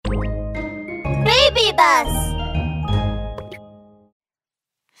Story Bus.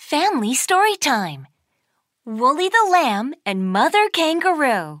 Family Story Time. Wooly the Lamb and Mother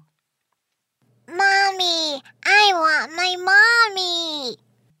Kangaroo. Mommy, I want my mommy.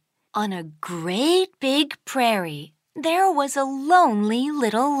 On a great big prairie, there was a lonely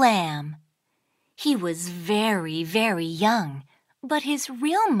little lamb. He was very, very young, but his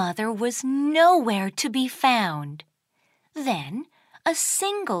real mother was nowhere to be found. Then a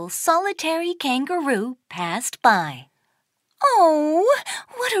single solitary kangaroo passed by. "Oh,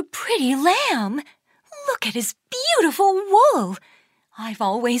 what a pretty lamb! Look at his beautiful wool! I've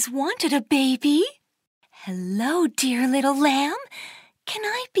always wanted a baby. Hello, dear little lamb. Can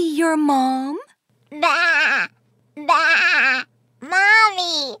I be your mom?" Bah! Bah!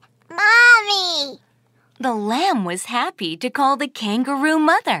 Mommy! Mommy! The lamb was happy to call the kangaroo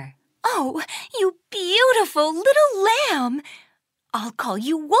mother. "Oh, you beautiful little lamb! I'll call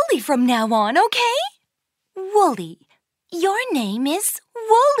you Wooly from now on, okay? Wooly. Your name is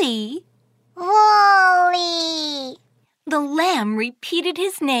Wooly." Wooly! The lamb repeated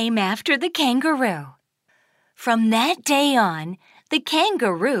his name after the kangaroo. From that day on, the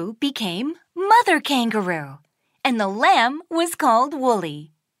kangaroo became Mother Kangaroo, and the lamb was called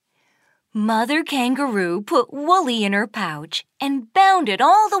Wooly. Mother Kangaroo put Wooly in her pouch and bounded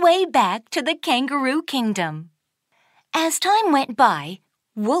all the way back to the kangaroo kingdom. As time went by,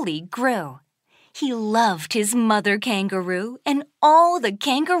 Wooly grew. He loved his mother kangaroo and all the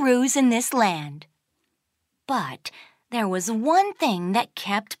kangaroos in this land. But there was one thing that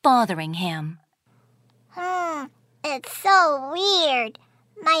kept bothering him. It's so weird.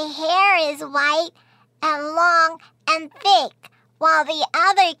 My hair is white and long and thick, while the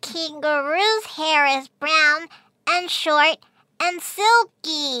other kangaroo's hair is brown and short and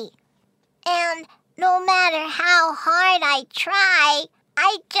silky. And no matter how hard I try,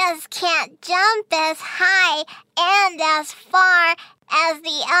 I just can't jump as high and as far as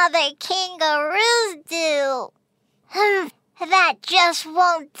the other kangaroos do. That just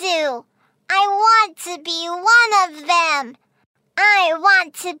won't do. I want to be one of them. I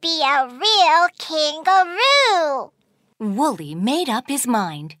want to be a real kangaroo. Wooly made up his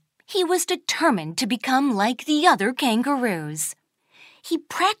mind. He was determined to become like the other kangaroos. He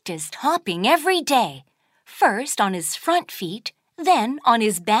practiced hopping every day, first on his front feet, then on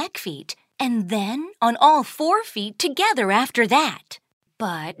his back feet, and then on all 4 feet together after that.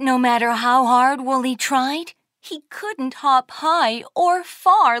 But no matter how hard Wooly tried, he couldn't hop high or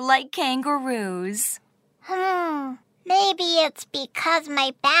far like kangaroos. Maybe it's because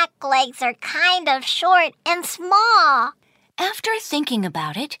my back legs are kind of short and small. After thinking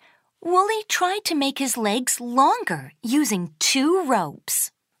about it, Wooly tried to make his legs longer using 2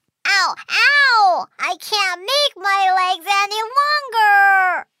 ropes. Ow! Ow! I can't make my legs any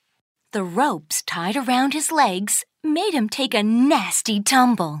longer! The ropes tied around his legs made him take a nasty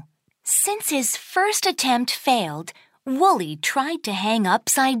tumble. Since his first attempt failed, Wooly tried to hang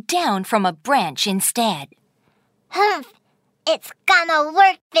upside down from a branch instead. It's gonna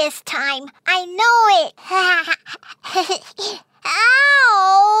work this time. I know it.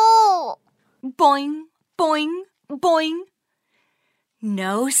 Ow! Boing, boing, boing.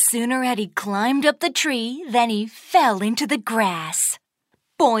 No sooner had he climbed up the tree than he fell into the grass.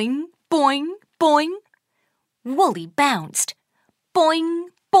 Boing, boing, boing. Wooly bounced. Boing,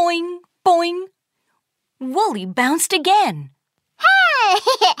 boing, boing. Wooly bounced again. Hey!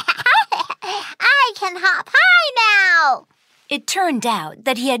 I can hop high now! It turned out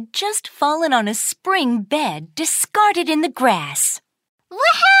that he had just fallen on a spring bed discarded in the grass.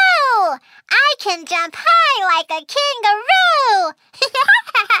 Woohoo! I can jump high like a kangaroo!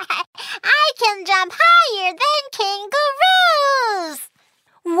 I can jump higher than kangaroos!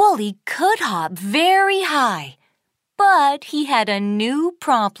 Wooly could hop very high, but he had a new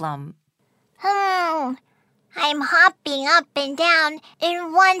problem. I'm hopping up and down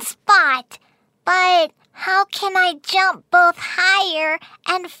in one spot, but how can I jump both higher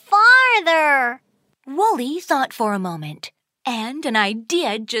and farther? Wooly thought for a moment, and an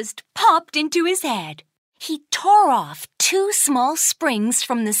idea just popped into his head. He tore off 2 small springs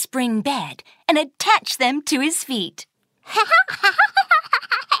from the spring bed and attached them to his feet.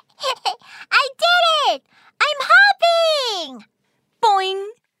 I did it! I'm hopping! Boing!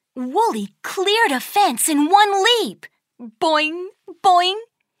 Wooly cleared a fence in one leap. Boing, boing.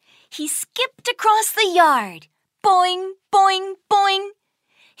 He skipped across the yard. Boing, boing, boing.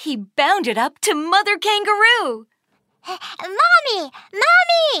 He bounded up to Mother Kangaroo. Mommy!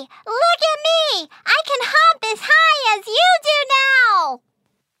 Mommy! Look at me! I can hop as high as you do now!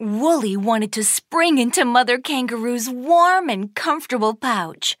 Wooly wanted to spring into Mother Kangaroo's warm and comfortable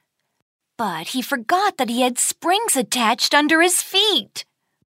pouch. But he forgot that he had springs attached under his feet.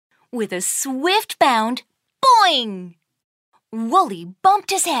 With a swift bound, boing! Woolly bumped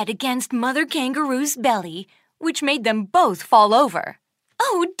his head against Mother Kangaroo's belly, which made them both fall over.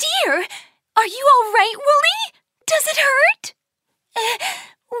 Oh, dear! Are you all right, Woolly? Does it hurt?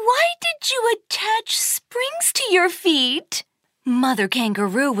 Why did you attach springs to your feet? Mother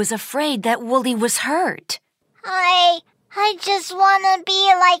Kangaroo was afraid that Woolly was hurt. I just want to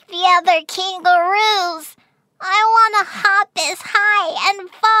be like the other kangaroos. I want to hop as high and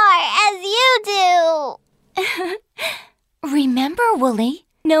far as you do. Remember, Woolly,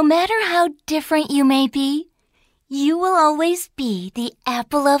 no matter how different you may be, you will always be the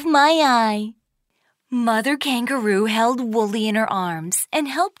apple of my eye. Mother Kangaroo held Woolly in her arms and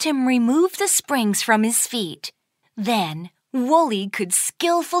helped him remove the springs from his feet. Then, Woolly could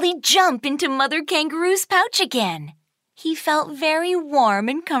skillfully jump into Mother Kangaroo's pouch again. He felt very warm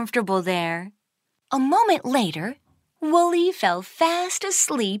and comfortable there. A moment later, Woolly fell fast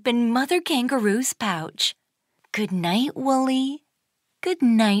asleep in Mother Kangaroo's pouch. Good night, Woolly. Good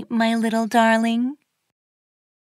night, my little darling.